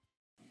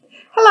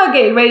Hello,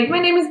 Gateway. My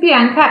name is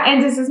Bianca,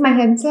 and this is my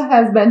handsome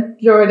husband,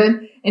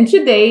 Jordan. And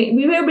today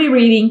we will be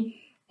reading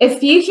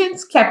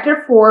Ephesians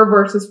chapter 4,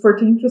 verses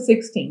 14 to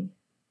 16.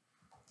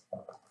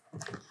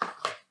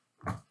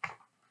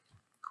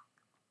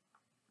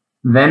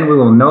 Then we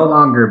will no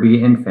longer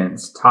be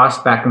infants,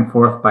 tossed back and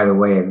forth by the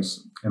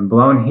waves, and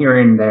blown here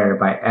and there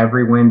by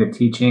every wind of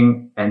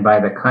teaching and by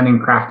the cunning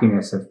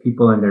craftiness of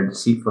people in their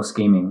deceitful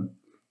scheming.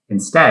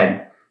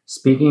 Instead,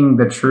 speaking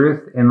the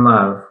truth in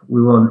love,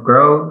 we will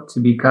grow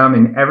to become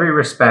in every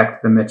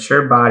respect the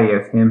mature body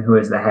of Him who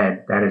is the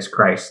head, that is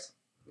Christ.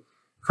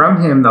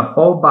 From Him, the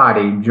whole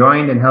body,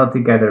 joined and held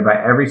together by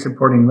every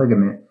supporting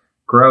ligament,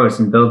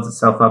 grows and builds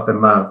itself up in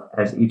love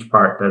as each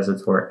part does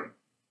its work.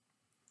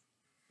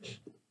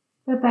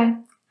 Bye-bye.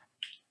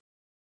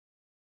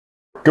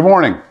 Good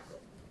morning.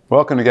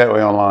 Welcome to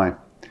Gateway Online.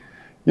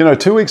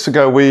 2 weeks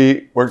ago,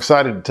 we were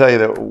excited to tell you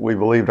that we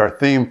believed our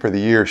theme for the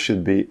year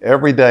should be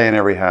every day in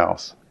every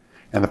house.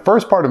 And the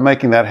first part of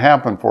making that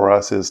happen for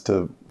us is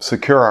to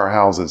secure our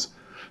houses.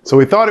 So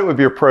we thought it would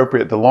be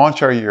appropriate to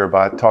launch our year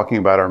by talking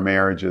about our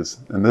marriages.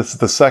 And this is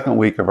the second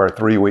week of our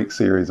 3-week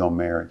series on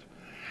marriage.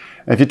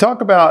 And if you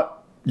talk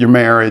about your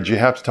marriage, you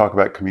have to talk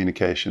about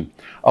communication.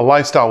 A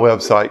lifestyle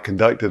website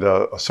conducted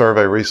a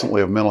survey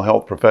recently of mental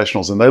health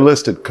professionals, and they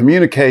listed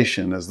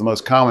communication as the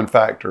most common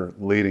factor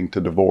leading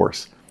to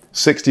divorce.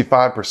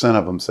 65%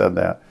 of them said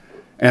that.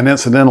 And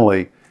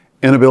incidentally,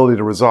 inability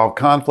to resolve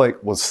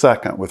conflict was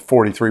second with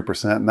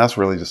 43%, and that's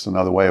really just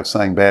another way of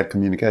saying bad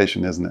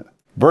communication, isn't it?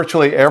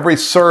 Virtually every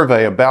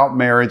survey about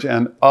marriage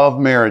and of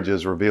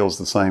marriages reveals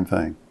the same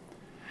thing.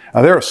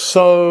 Now, there are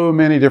so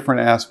many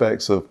different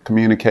aspects of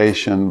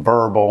communication,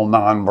 verbal,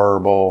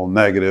 nonverbal,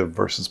 negative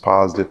versus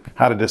positive,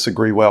 how to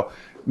disagree well,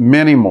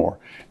 many more.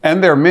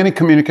 And there are many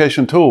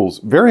communication tools,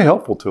 very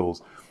helpful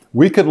tools.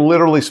 We could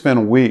literally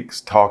spend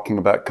weeks talking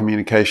about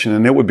communication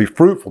and it would be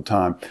fruitful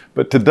time.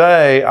 But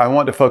today, I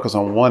want to focus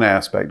on one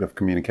aspect of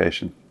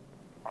communication.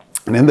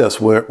 And in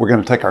this, we're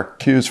going to take our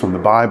cues from the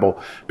Bible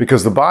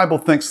because the Bible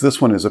thinks this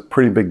one is a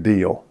pretty big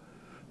deal.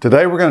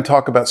 Today, we're going to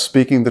talk about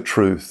speaking the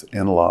truth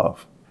in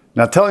love.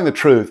 Now, telling the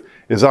truth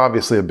is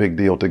obviously a big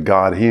deal to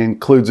God. He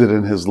includes it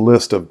in His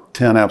list of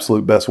 10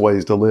 absolute best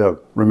ways to live.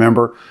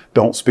 Remember,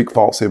 don't speak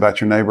falsely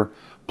about your neighbor.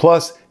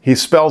 Plus, He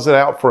spells it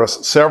out for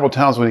us several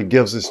times when He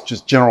gives us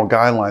just general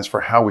guidelines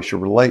for how we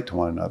should relate to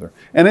one another.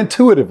 And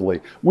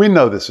intuitively, we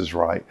know this is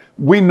right.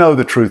 We know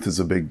the truth is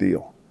a big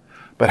deal.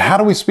 But how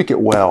do we speak it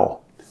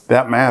well?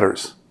 That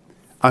matters.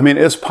 I mean,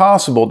 it's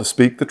possible to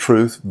speak the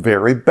truth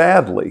very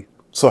badly.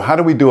 So how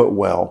do we do it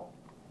well?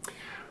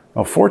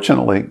 Well,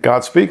 fortunately,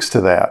 God speaks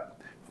to that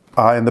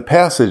in the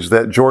passage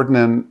that Jordan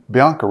and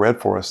Bianca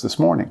read for us this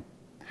morning.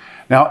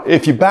 Now,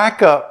 if you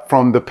back up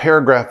from the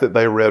paragraph that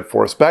they read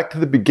for us, back to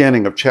the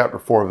beginning of chapter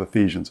 4 of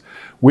Ephesians,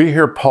 we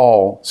hear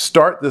Paul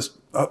start this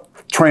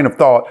train of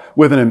thought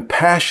with an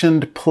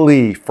impassioned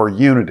plea for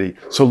unity.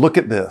 So look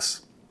at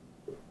this.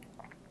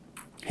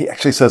 He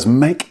actually says,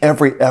 make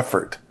every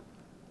effort.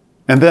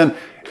 And then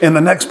in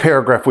the next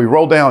paragraph, we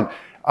roll down,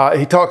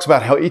 he talks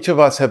about how each of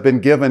us have been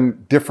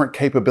given different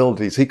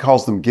capabilities. He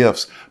calls them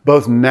gifts,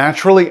 both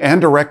naturally and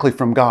directly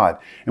from God.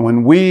 And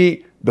when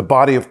we, the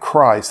body of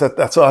Christ,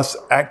 that's us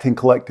acting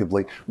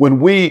collectively, when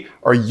we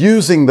are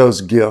using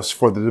those gifts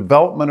for the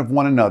development of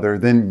one another,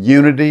 then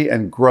unity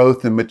and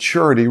growth and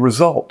maturity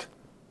result.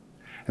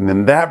 And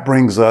then that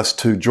brings us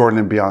to Jordan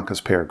and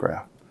Bianca's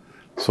paragraph.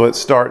 So it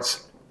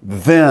starts,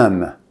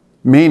 then,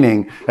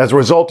 meaning as a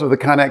result of the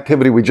kind of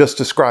activity we just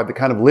described, the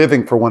kind of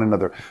living for one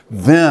another,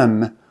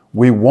 then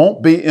we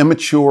won't be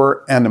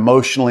immature and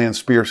emotionally and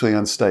spiritually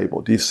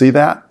unstable. Do you see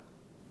that?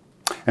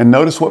 And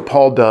notice what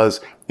Paul does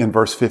in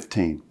verse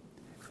 15.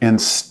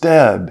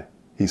 Instead,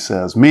 he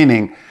says,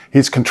 meaning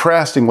he's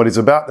contrasting what he's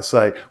about to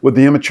say with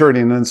the immaturity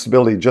and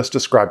instability just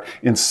described.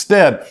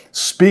 Instead,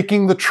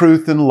 speaking the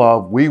truth in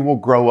love, we will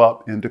grow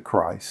up into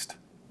Christ.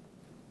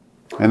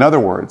 In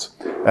other words,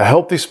 a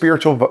healthy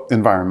spiritual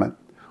environment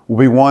will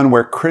be one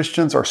where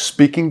Christians are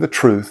speaking the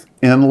truth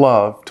in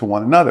love to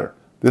one another.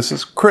 This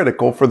is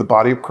critical for the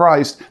body of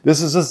Christ.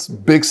 This is a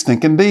big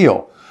stinking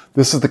deal.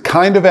 This is the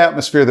kind of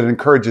atmosphere that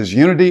encourages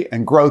unity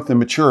and growth and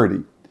maturity.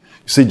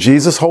 You see,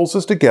 Jesus holds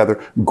us together,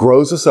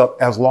 grows us up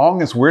as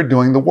long as we're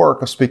doing the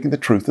work of speaking the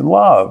truth in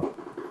love.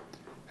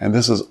 And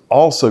this is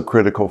also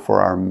critical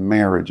for our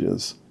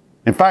marriages.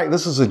 In fact,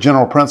 this is a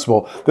general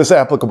principle that's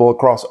applicable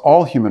across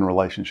all human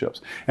relationships.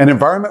 An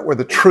environment where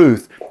the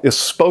truth is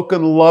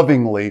spoken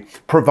lovingly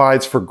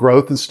provides for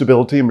growth and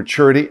stability and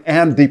maturity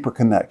and deeper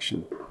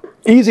connection.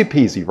 Easy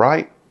peasy,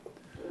 right?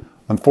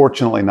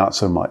 Unfortunately, not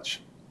so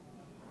much.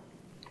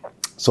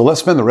 So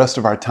let's spend the rest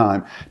of our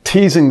time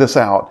teasing this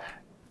out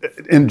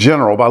in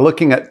general by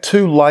looking at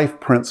 2 life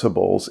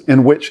principles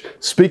in which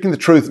speaking the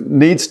truth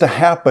needs to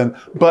happen,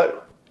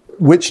 but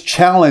which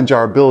challenge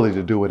our ability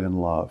to do it in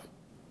love.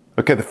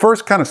 Okay, the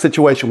first kind of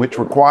situation which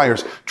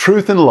requires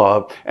truth and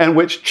love and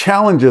which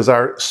challenges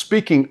our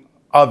speaking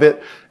of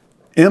it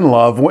in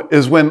love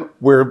is when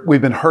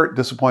we've been hurt,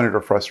 disappointed,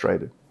 or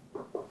frustrated.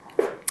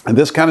 In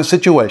this kind of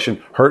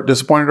situation, hurt,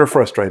 disappointed, or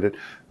frustrated,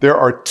 there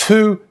are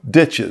 2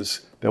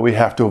 ditches that we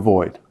have to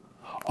avoid.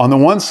 On the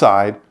one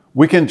side,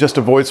 we can just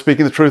avoid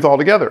speaking the truth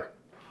altogether.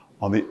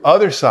 On the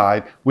other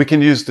side, we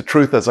can use the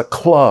truth as a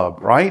club,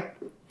 right?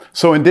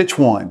 So in ditch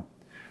one,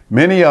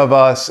 many of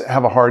us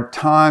have a hard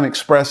time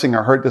expressing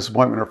our hurt,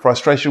 disappointment, or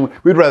frustration.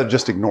 We'd rather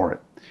just ignore it.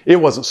 It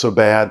wasn't so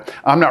bad.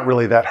 I'm not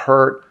really that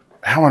hurt.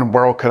 How in the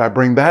world could I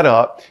bring that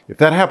up? If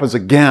that happens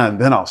again,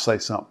 then I'll say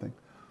something.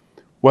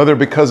 Whether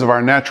because of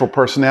our natural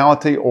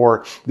personality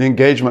or the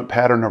engagement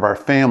pattern of our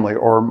family,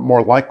 or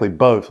more likely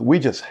both, we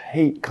just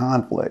hate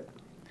conflict.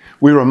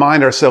 We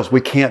remind ourselves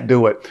we can't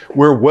do it.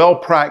 We're well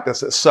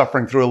practiced at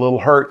suffering through a little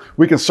hurt.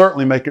 We can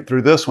certainly make it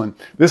through this one.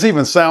 This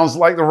even sounds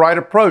like the right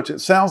approach. It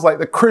sounds like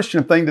the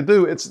Christian thing to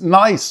do. It's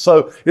nice,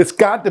 so it's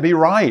got to be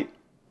right.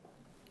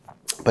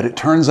 But it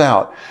turns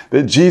out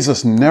that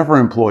Jesus never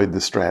employed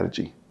this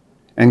strategy,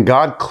 and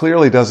God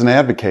clearly doesn't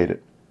advocate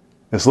it.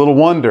 It's little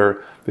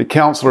wonder that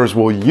counselors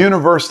will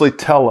universally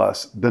tell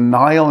us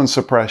denial and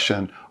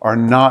suppression are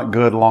not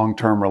good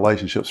long-term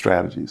relationship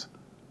strategies.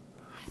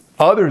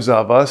 Others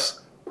of us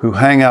who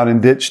hang out in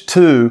ditch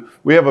two,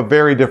 we have a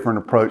very different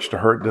approach to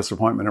hurt,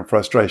 disappointment, and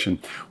frustration.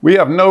 We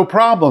have no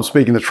problem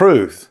speaking the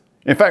truth.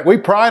 In fact, we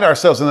pride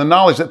ourselves in the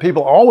knowledge that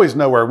people always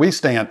know where we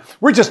stand.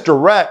 We're just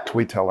direct,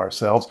 we tell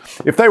ourselves.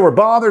 If they were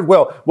bothered,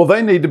 well,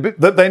 they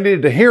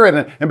needed to hear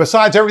it. And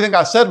besides, everything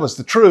I said was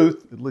the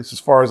truth, at least as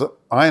far as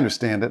I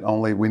understand it,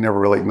 only we never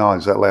really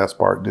acknowledge that last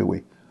part, do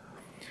we?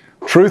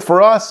 Truth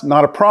for us,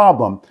 not a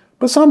problem.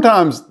 But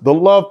sometimes the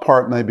love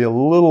part may be a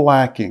little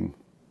lacking.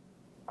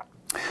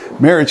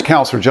 Marriage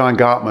counselor John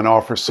Gottman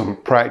offers some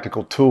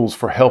practical tools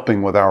for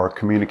helping with our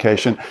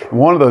communication. And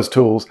one of those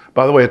tools,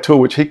 by the way, a tool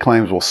which he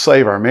claims will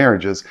save our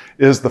marriages,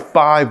 is the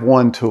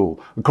 5-1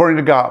 tool. According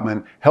to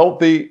Gottman,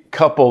 healthy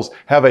couples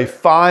have a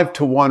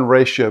 5-to-1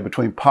 ratio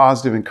between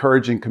positive,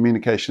 encouraging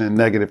communication and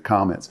negative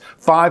comments.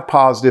 5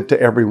 positive to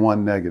every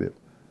 1 negative.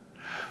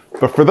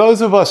 But for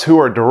those of us who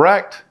are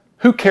direct,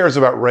 who cares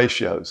about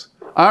ratios?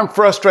 I'm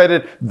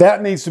frustrated.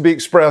 That needs to be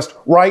expressed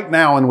right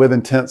now and with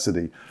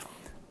intensity.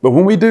 But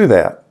when we do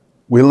that,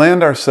 we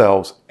land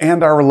ourselves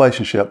and our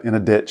relationship in a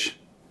ditch.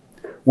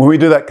 When we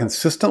do that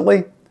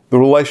consistently, the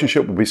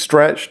relationship will be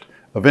stretched,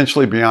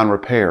 eventually beyond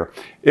repair.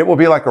 It will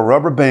be like a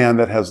rubber band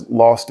that has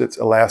lost its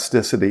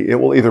elasticity.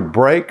 It will either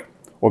break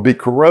or be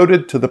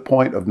corroded to the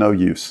point of no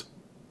use.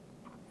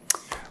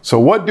 So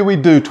what do we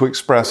do to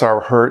express our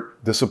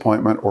hurt,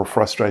 disappointment, or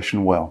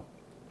frustration well?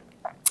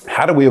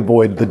 How do we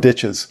avoid the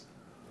ditches?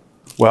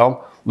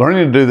 Well,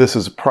 learning to do this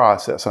is a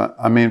process.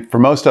 I mean, for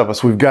most of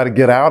us, we've got to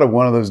get out of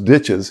one of those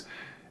ditches,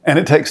 and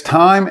it takes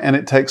time and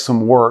it takes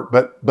some work.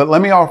 But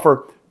let me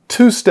offer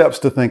 2 steps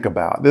to think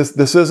about.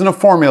 This isn't a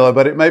formula,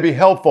 but it may be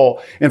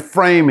helpful in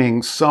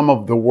framing some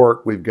of the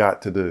work we've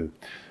got to do.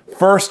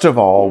 First of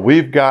all,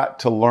 we've got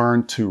to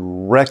learn to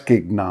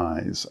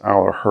recognize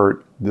our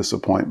hurt,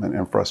 disappointment,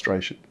 and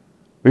frustration.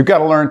 We've got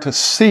to learn to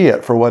see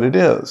it for what it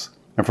is.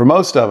 And for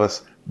most of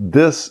us,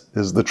 this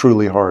is the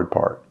truly hard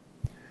part.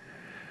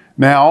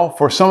 Now,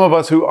 for some of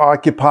us who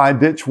occupy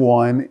ditch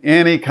 1,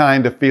 any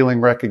kind of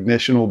feeling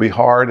recognition will be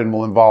hard and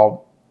will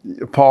involve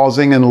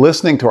pausing and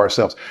listening to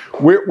ourselves.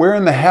 We're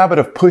in the habit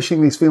of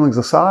pushing these feelings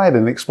aside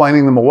and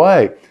explaining them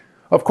away.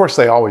 Of course,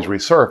 they always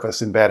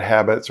resurface in bad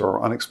habits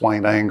or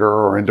unexplained anger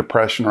or in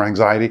depression or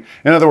anxiety.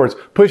 In other words,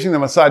 pushing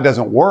them aside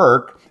doesn't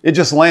work. It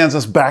just lands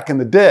us back in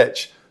the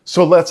ditch.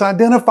 So let's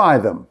identify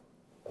them.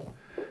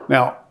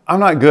 Now,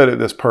 I'm not good at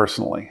this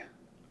personally.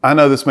 I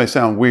know this may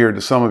sound weird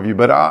to some of you,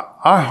 but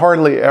I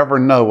hardly ever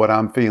know what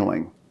I'm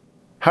feeling.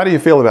 How do you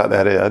feel about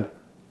that, Ed?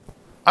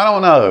 I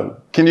don't know.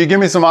 Can you give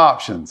me some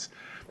options?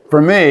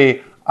 For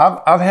me,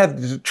 I've had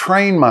to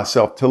train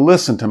myself to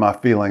listen to my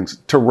feelings,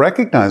 to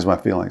recognize my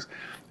feelings.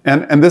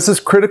 And this is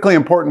critically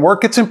important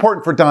work. It's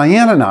important for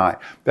Diane and I.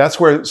 That's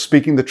where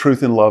speaking the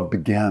truth in love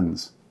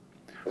begins.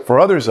 For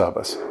others of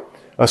us,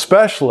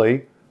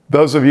 especially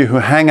those of you who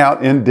hang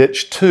out in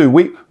ditch 2,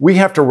 we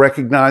have to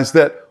recognize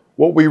that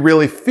what we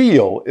really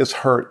feel is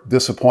hurt,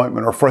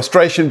 disappointment, or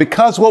frustration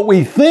because what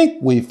we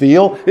think we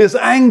feel is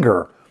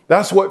anger.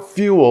 That's what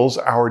fuels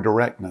our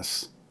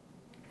directness.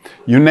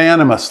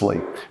 Unanimously,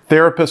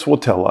 therapists will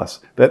tell us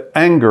that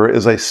anger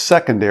is a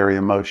secondary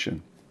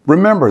emotion.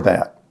 Remember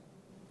that.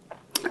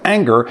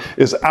 Anger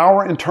is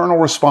our internal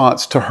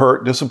response to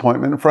hurt,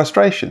 disappointment, and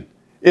frustration.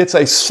 It's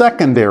a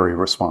secondary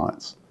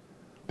response.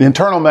 The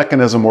internal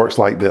mechanism works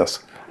like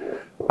this.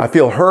 I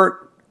feel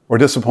hurt or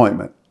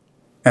disappointment.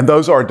 And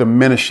those are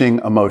diminishing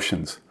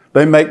emotions.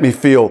 They make me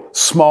feel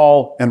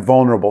small and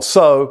vulnerable.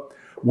 So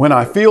when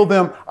I feel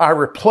them, I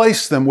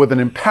replace them with an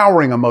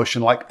empowering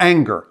emotion like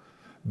anger.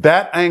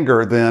 That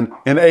anger then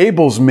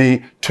enables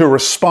me to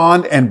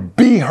respond and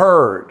be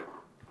heard.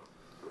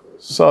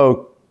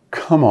 So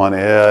come on,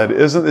 Ed,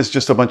 isn't this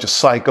just a bunch of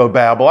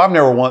psychobabble? I've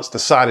never once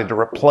decided to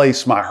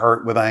replace my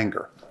hurt with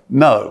anger.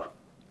 No,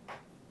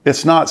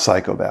 it's not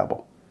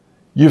psychobabble.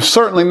 You've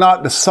certainly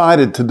not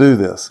decided to do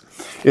this.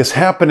 It's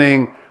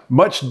happening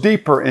much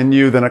deeper in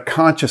you than a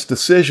conscious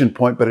decision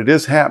point, but it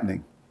is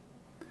happening.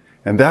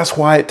 And that's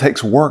why it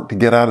takes work to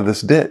get out of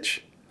this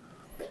ditch.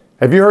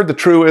 Have you heard the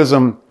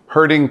truism,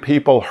 hurting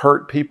people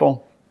hurt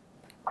people?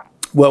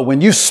 Well,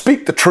 when you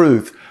speak the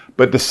truth,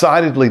 but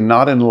decidedly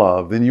not in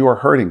love, then you are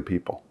hurting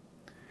people.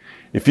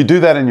 If you do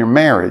that in your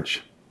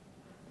marriage,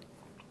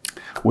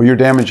 well, you're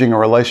damaging a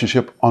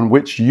relationship on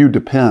which you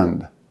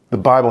depend. The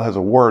Bible has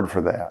a word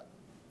for that.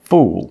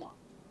 Fool.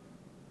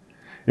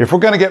 If we're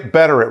going to get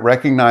better at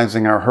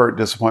recognizing our hurt,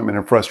 disappointment,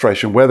 and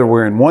frustration, whether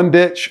we're in one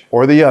ditch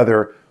or the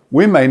other,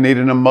 we may need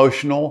an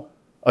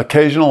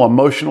occasional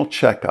emotional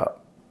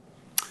checkup.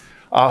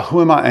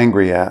 Who am I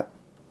angry at?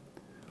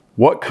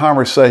 What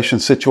conversation,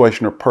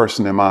 situation, or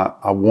person am I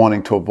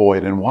wanting to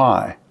avoid, and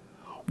why?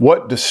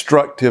 What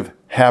destructive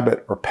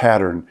habit or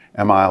pattern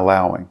am I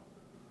allowing?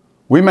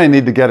 We may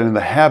need to get in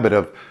the habit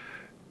of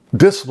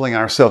disciplining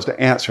ourselves to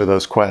answer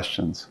those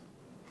questions.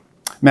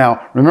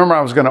 Now, remember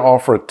I was going to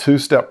offer a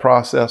two-step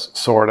process,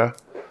 sort of.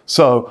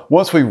 So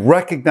once we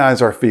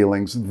recognize our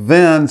feelings,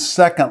 then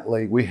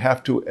secondly, we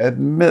have to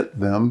admit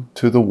them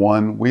to the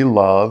one we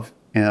love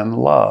in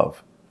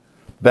love.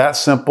 That's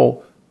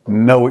simple,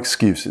 no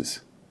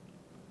excuses.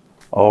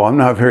 Oh, I'm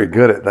not very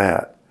good at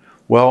that.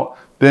 Well,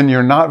 then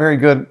you're not very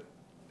good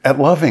at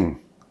loving.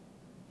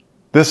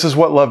 This is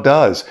what love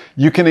does.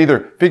 You can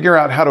either figure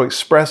out how to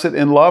express it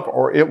in love,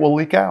 or it will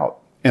leak out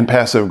in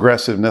passive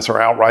aggressiveness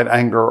or outright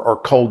anger or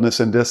coldness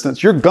and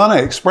distance. You're going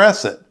to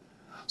express it.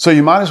 So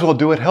you might as well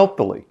do it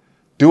healthily.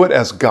 Do it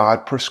as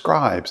God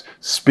prescribes.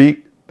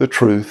 Speak the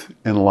truth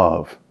in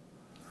love.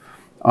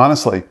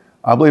 Honestly,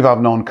 I believe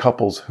I've known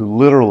couples who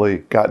literally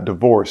got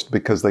divorced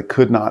because they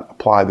could not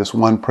apply this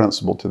one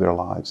principle to their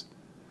lives.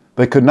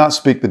 They could not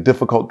speak the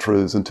difficult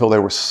truths until they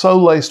were so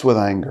laced with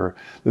anger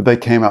that they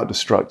came out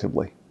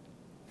destructively.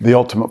 The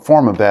ultimate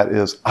form of that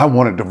is, I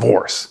want a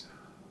divorce.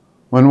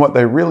 When what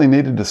they really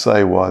needed to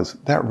say was,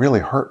 that really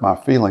hurt my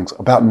feelings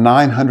about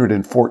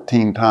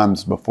 914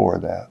 times before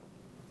that.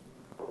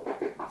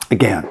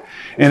 Again,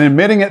 in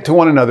admitting it to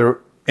one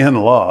another in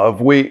love,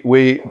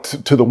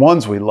 to the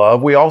ones we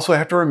love, we also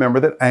have to remember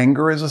that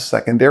anger is a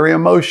secondary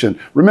emotion.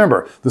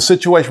 Remember, the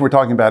situation we're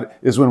talking about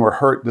is when we're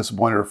hurt,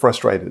 disappointed, or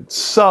frustrated.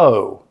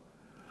 So,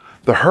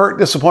 the hurt,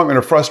 disappointment,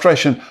 or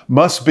frustration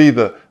must be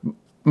the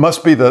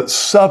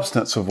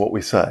substance of what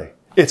we say.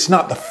 It's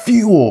not the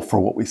fuel for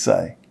what we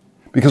say.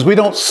 Because we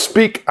don't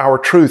speak our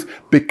truth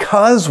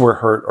because we're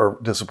hurt or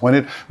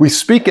disappointed. We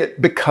speak it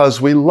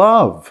because we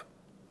love.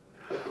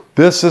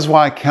 This is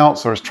why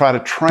counselors try to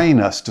train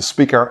us to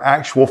speak our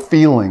actual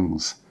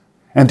feelings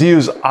and to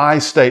use I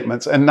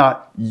statements and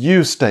not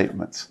you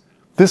statements.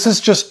 This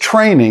is just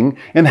training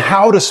in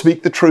how to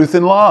speak the truth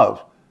in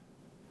love.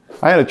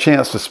 I had a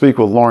chance to speak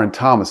with Lauren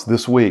Thomas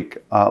this week.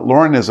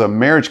 Lauren is a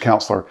marriage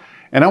counselor,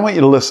 and I want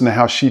you to listen to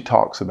how she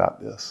talks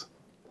about this.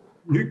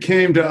 You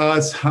came to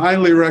us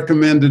highly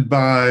recommended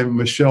by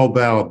Michelle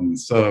Bowden,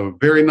 so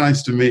very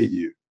nice to meet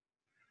you.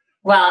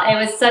 Well, it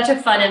was such a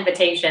fun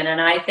invitation,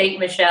 and I thank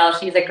Michelle.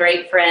 She's a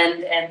great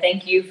friend, and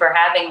thank you for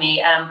having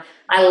me.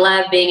 I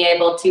love being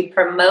able to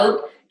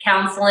promote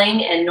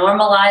counseling and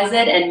normalize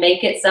it and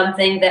make it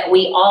something that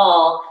we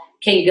all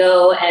can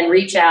go and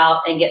reach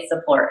out and get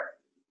support.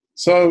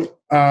 So,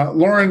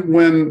 Lauren,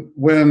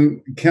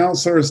 when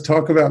counselors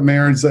talk about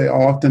marriage, they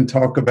often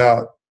talk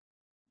about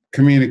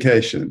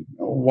communication.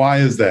 Why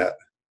is that?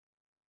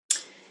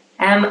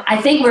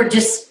 I think we're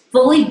just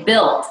fully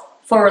built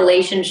for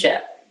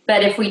relationship.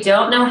 But if we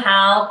don't know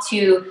how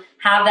to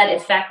have that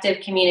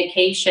effective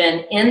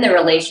communication in the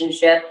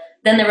relationship,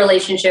 then the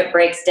relationship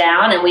breaks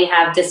down and we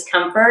have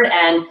discomfort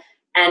and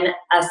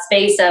a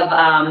space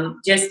of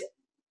just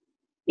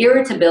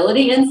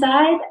irritability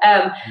inside.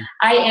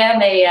 I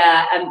am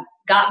a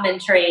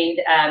Gottman trained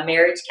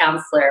marriage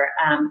counselor.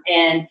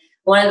 And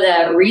one of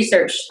the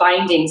research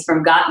findings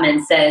from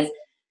Gottman says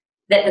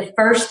that the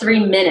first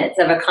 3 minutes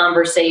of a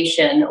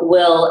conversation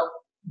will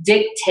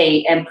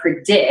dictate and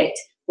predict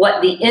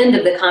what the end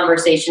of the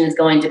conversation is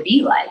going to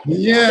be like.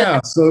 Yeah,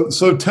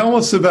 so tell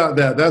us about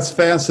that. That's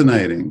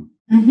fascinating.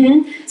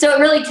 Mm-hmm. So it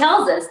really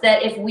tells us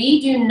that if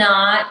we do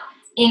not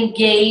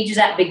engage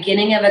that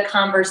beginning of a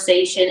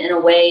conversation in a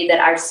way that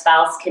our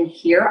spouse can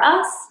hear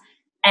us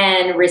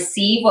and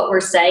receive what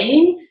we're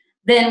saying,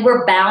 then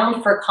we're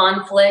bound for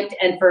conflict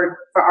and for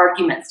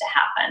arguments to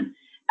happen.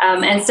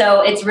 And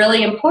so it's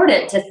really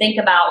important to think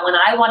about, when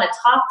I want to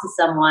talk to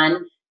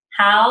someone,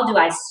 how do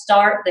I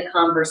start the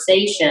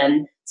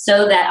conversation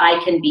so that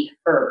I can be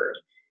heard?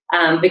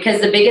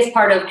 Because the biggest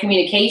part of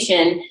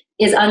communication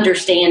is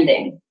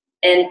understanding.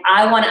 And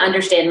I want to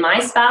understand my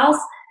spouse,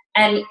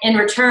 and in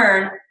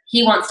return,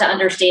 he wants to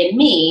understand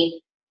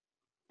me.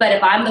 But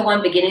if I'm the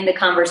one beginning the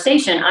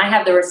conversation, I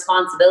have the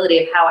responsibility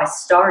of how I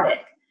start it.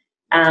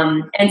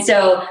 And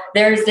so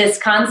there's this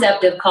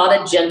concept of called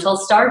a gentle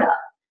startup.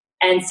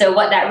 And so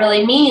what that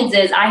really means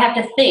is I have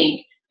to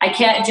think. I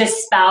can't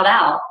just spout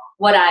out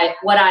what I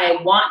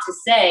want to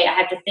say. I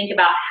have to think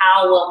about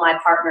how will my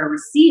partner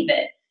receive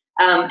it.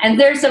 And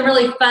there's some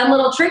really fun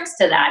little tricks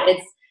to that.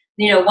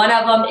 It's, one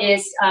of them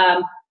is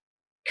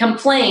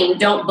complain,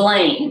 don't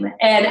blame.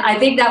 And I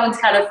think that one's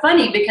kind of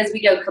funny because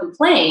we go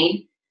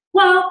complain.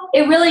 Well,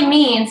 it really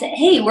means,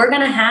 hey, we're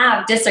going to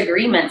have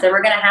disagreements and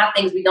we're going to have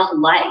things we don't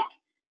like.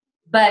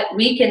 but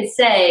we can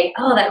say,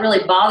 oh, that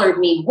really bothered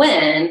me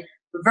when,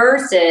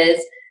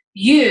 versus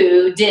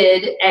you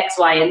did X,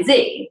 Y, and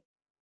Z.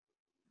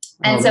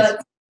 And so,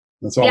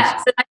 that's awesome. Yeah,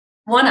 so that's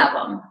one of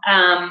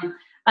them.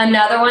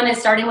 Another one is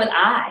starting with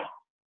I.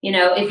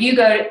 If you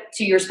go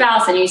to your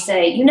spouse and you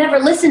say, you never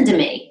listened to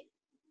me,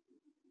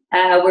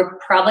 we're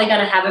probably going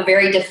to have a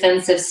very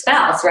defensive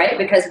spouse, right?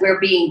 Because we're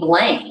being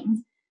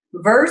blamed,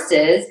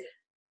 versus,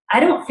 I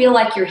don't feel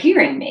like you're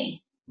hearing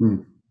me.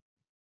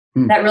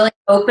 That really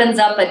opens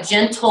up a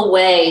gentle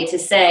way to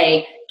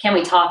say, can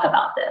we talk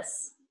about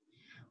this?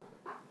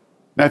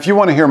 Now, if you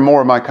want to hear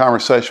more of my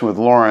conversation with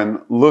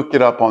Lauren, look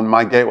it up on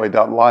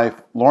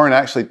mygateway.life. Lauren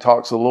actually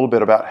talks a little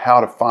bit about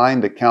how to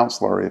find a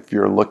counselor if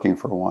you're looking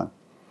for one.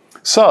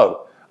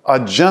 So,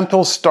 a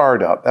gentle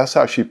startup, that's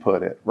how she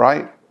put it,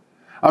 right?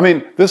 I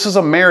mean, this is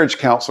a marriage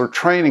counselor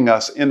training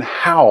us in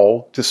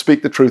how to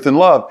speak the truth in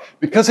love,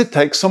 because it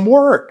takes some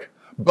work,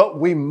 but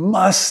we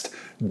must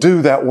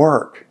do that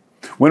work.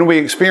 When we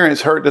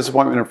experience hurt,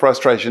 disappointment, and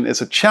frustration,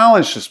 it's a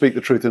challenge to speak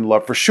the truth in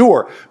love for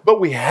sure,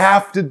 but we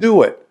have to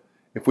do it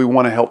if we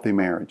want a healthy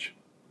marriage.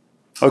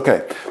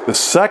 Okay, the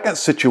second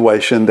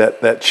situation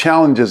that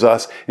challenges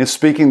us in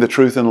speaking the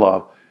truth in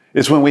love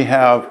is when we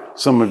have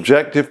some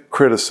objective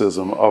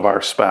criticism of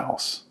our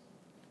spouse.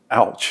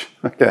 Ouch.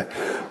 Okay.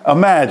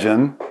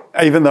 Imagine,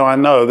 even though I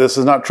know this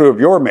is not true of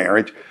your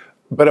marriage,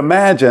 but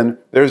imagine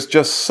there's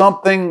just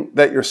something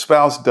that your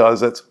spouse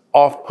does that's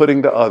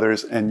off-putting to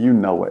others and you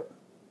know it.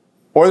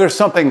 Or there's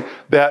something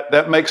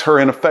that makes her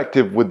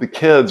ineffective with the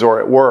kids or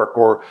at work,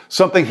 or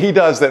something he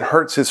does that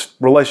hurts his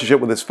relationship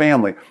with his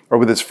family or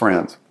with his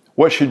friends.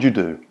 What should you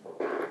do?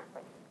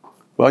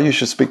 Well, you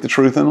should speak the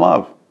truth in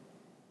love.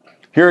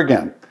 Here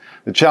again,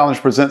 the challenge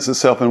presents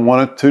itself in one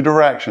of two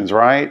directions,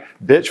 right?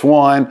 Ditch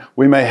one,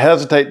 we may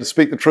hesitate to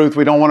speak the truth.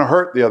 We don't want to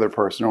hurt the other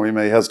person, or we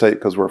may hesitate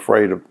because we're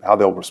afraid of how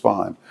they'll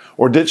respond.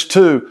 Or ditch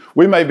two,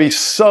 we may be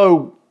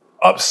so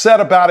upset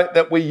about it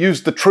that we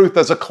use the truth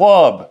as a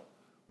club.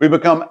 We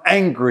become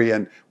angry,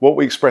 and what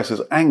we express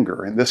is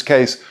anger. In this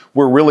case,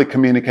 we're really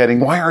communicating,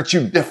 why aren't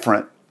you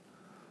different?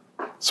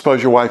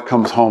 Suppose your wife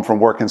comes home from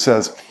work and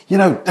says,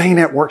 Dane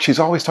at work, she's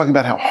always talking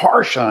about how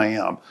harsh I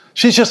am.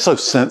 She's just so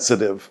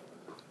sensitive.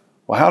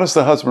 Well, how does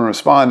the husband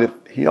respond if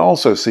he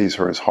also sees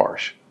her as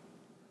harsh?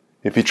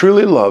 If he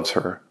truly loves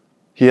her,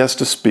 he has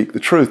to speak the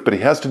truth, but he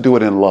has to do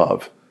it in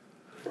love.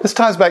 This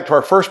ties back to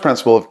our first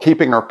principle of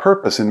keeping our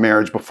purpose in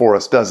marriage before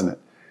us, doesn't it?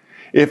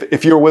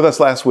 If you were with us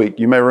last week,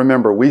 you may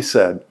remember we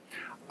said,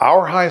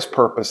 our highest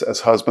purpose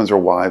as husbands or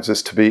wives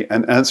is to be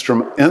an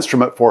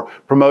instrument for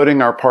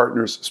promoting our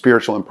partner's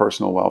spiritual and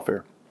personal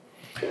welfare.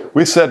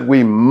 We said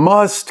we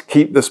must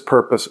keep this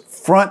purpose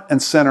front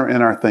and center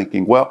in our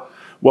thinking. Well,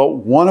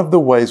 one of the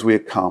ways we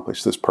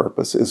accomplish this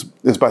purpose is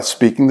by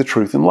speaking the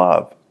truth in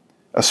love,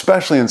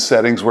 especially in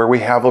settings where we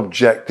have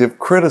objective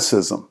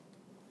criticism.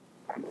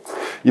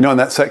 In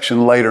that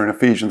section later in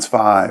Ephesians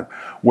 5,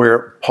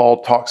 where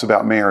Paul talks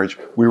about marriage,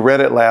 we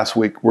read it last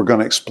week. We're going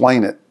to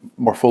explain it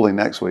more fully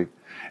next week.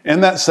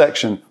 In that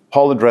section,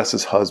 Paul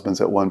addresses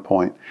husbands at one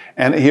point,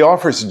 and he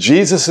offers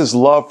Jesus'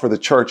 love for the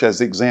church as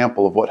the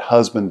example of what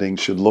husbanding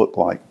should look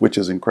like, which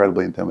is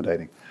incredibly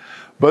intimidating.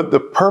 But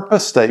the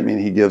purpose statement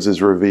he gives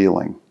is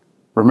revealing.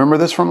 Remember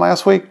this from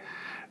last week?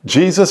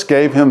 Jesus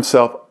gave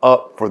himself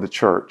up for the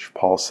church,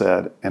 Paul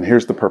said, and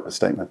here's the purpose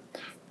statement,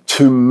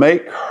 to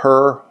make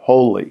her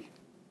holy.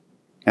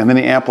 And then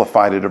he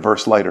amplified it a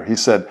verse later. He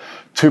said,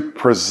 to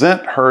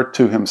present her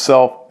to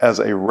himself as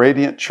a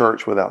radiant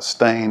church without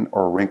stain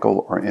or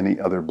wrinkle or any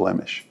other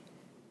blemish.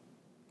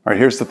 All right,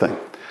 here's the thing.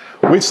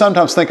 We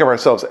sometimes think of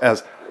ourselves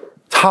as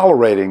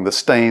tolerating the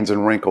stains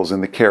and wrinkles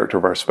in the character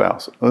of our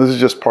spouse. Well, this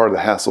is just part of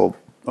the hassle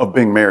of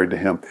being married to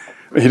him.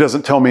 He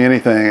doesn't tell me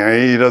anything.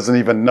 He doesn't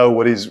even know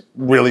what he's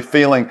really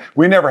feeling.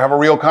 We never have a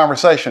real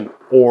conversation,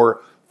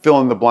 or fill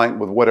in the blank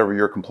with whatever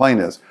your complaint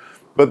is.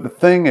 But the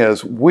thing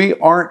is, we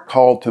aren't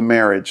called to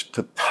marriage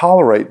to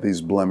tolerate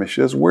these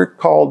blemishes. We're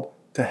called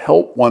to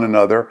help one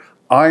another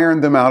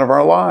iron them out of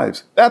our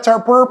lives. That's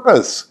our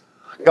purpose.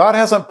 God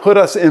hasn't put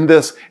us in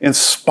this in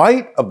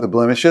spite of the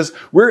blemishes.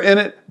 We're in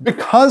it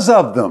because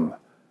of them.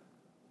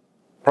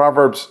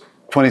 Proverbs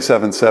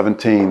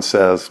 27:17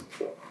 says,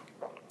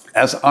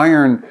 as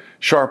iron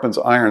sharpens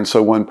iron,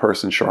 so one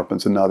person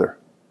sharpens another.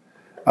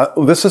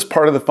 This is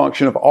part of the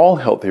function of all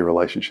healthy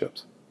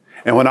relationships.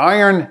 And when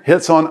iron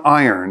hits on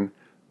iron,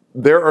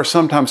 there are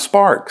sometimes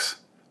sparks,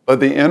 but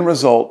the end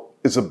result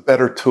is a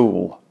better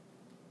tool.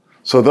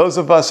 So those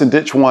of us in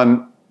ditch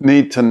one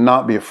need to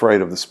not be afraid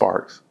of the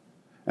sparks.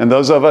 And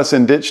those of us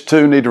in ditch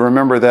two need to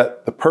remember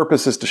that the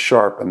purpose is to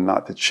sharpen,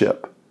 not to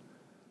chip.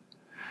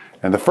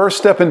 And the first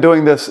step in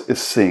doing this is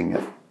seeing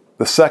it.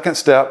 The second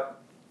step,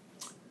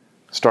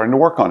 starting to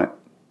work on it.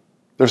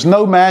 There's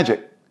no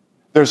magic.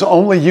 There's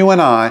only you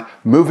and I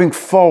moving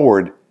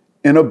forward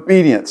in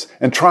obedience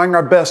and trying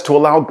our best to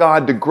allow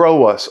God to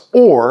grow us.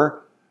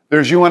 Or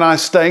there's you and I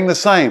staying the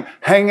same,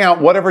 hanging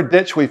out whatever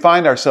ditch we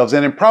find ourselves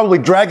in and probably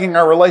dragging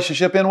our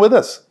relationship in with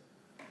us.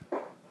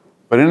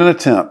 But in an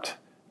attempt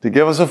to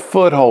give us a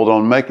foothold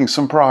on making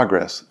some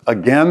progress,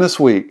 again this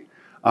week,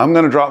 I'm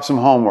going to drop some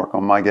homework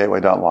on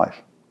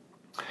mygateway.life.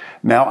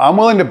 Now, I'm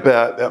willing to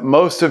bet that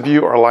most of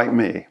you are like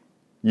me.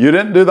 You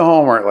didn't do the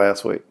homework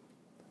last week.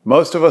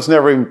 Most of us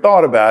never even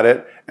thought about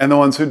it, and the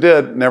ones who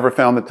did never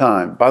found the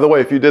time. By the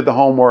way, if you did the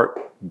homework,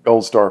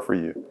 gold star for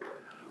you.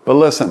 But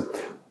listen,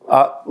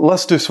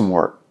 let's do some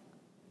work.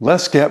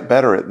 Let's get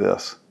better at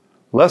this.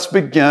 Let's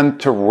begin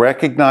to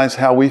recognize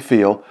how we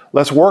feel.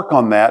 Let's work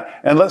on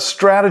that, and let's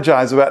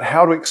strategize about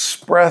how to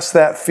express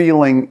that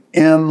feeling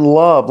in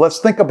love. Let's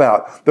think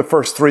about the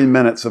first 3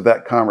 minutes of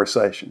that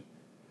conversation.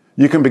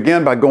 You can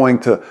begin by going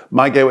to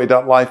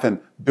mygateway.life and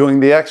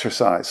doing the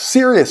exercise.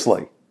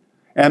 Seriously.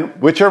 And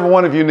whichever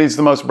one of you needs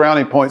the most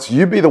brownie points,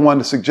 you be the one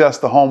to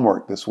suggest the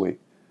homework this week.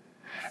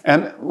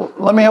 And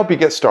let me help you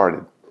get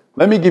started.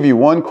 Let me give you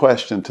one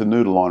question to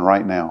noodle on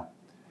right now.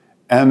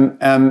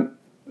 And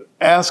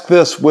ask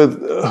this with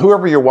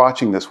whoever you're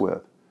watching this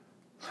with.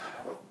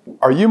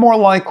 Are you more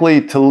likely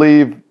to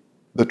leave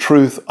the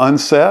truth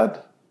unsaid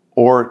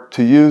or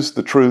to use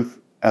the truth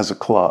as a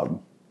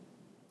club?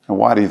 And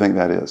why do you think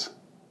that is?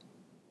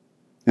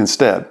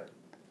 Instead,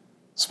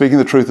 speaking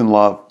the truth in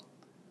love,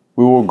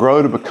 we will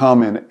grow to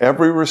become in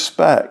every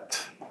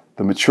respect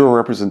the mature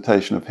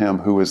representation of Him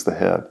who is the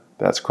head.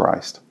 That's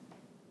Christ.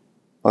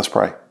 Let's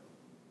pray.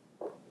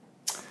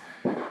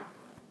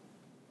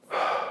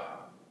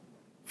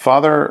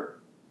 Father,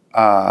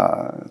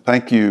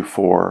 thank you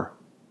for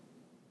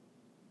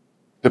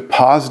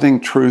depositing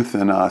truth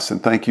in us,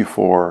 and thank you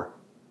for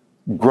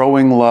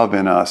growing love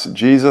in us.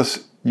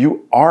 Jesus,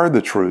 you are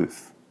the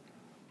truth,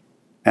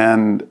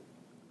 and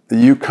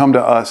you come to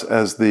us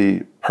as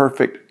the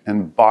perfect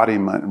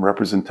embodiment and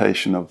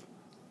representation of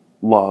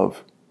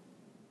love.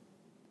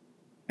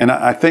 And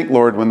I think,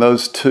 Lord, when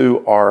those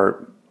two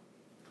are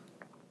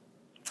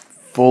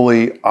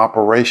fully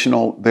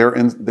operational,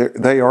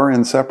 they are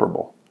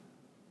inseparable.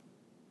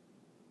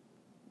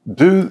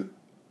 Do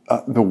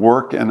the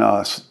work in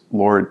us,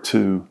 Lord,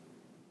 to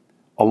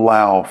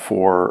allow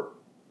for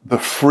the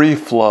free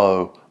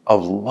flow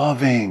of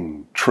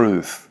loving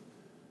truth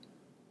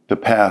to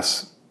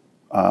pass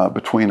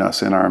between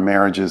us in our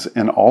marriages,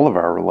 in all of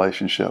our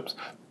relationships.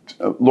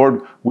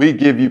 Lord, we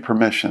give you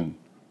permission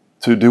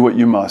to do what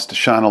you must, to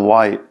shine a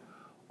light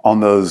on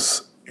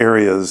those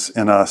areas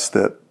in us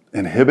that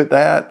inhibit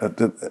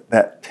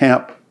that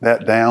tamp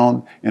that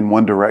down in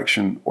one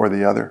direction or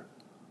the other.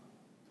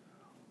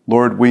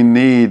 Lord, we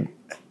need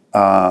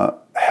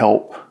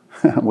help.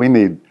 We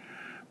need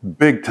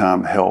big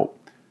time help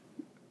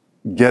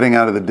getting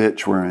out of the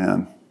ditch we're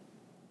in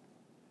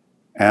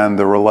and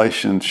the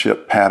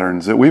relationship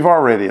patterns that we've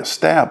already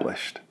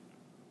established.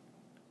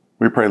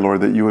 We pray,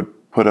 Lord, that you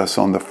would put us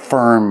on the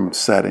firm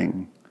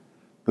setting,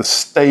 the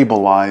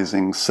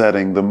stabilizing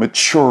setting, the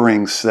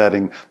maturing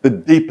setting, the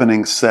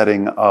deepening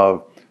setting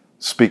of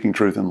speaking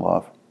truth in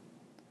love.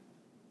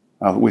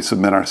 We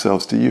submit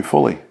ourselves to you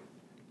fully.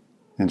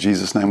 In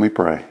Jesus' name we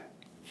pray.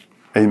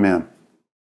 Amen.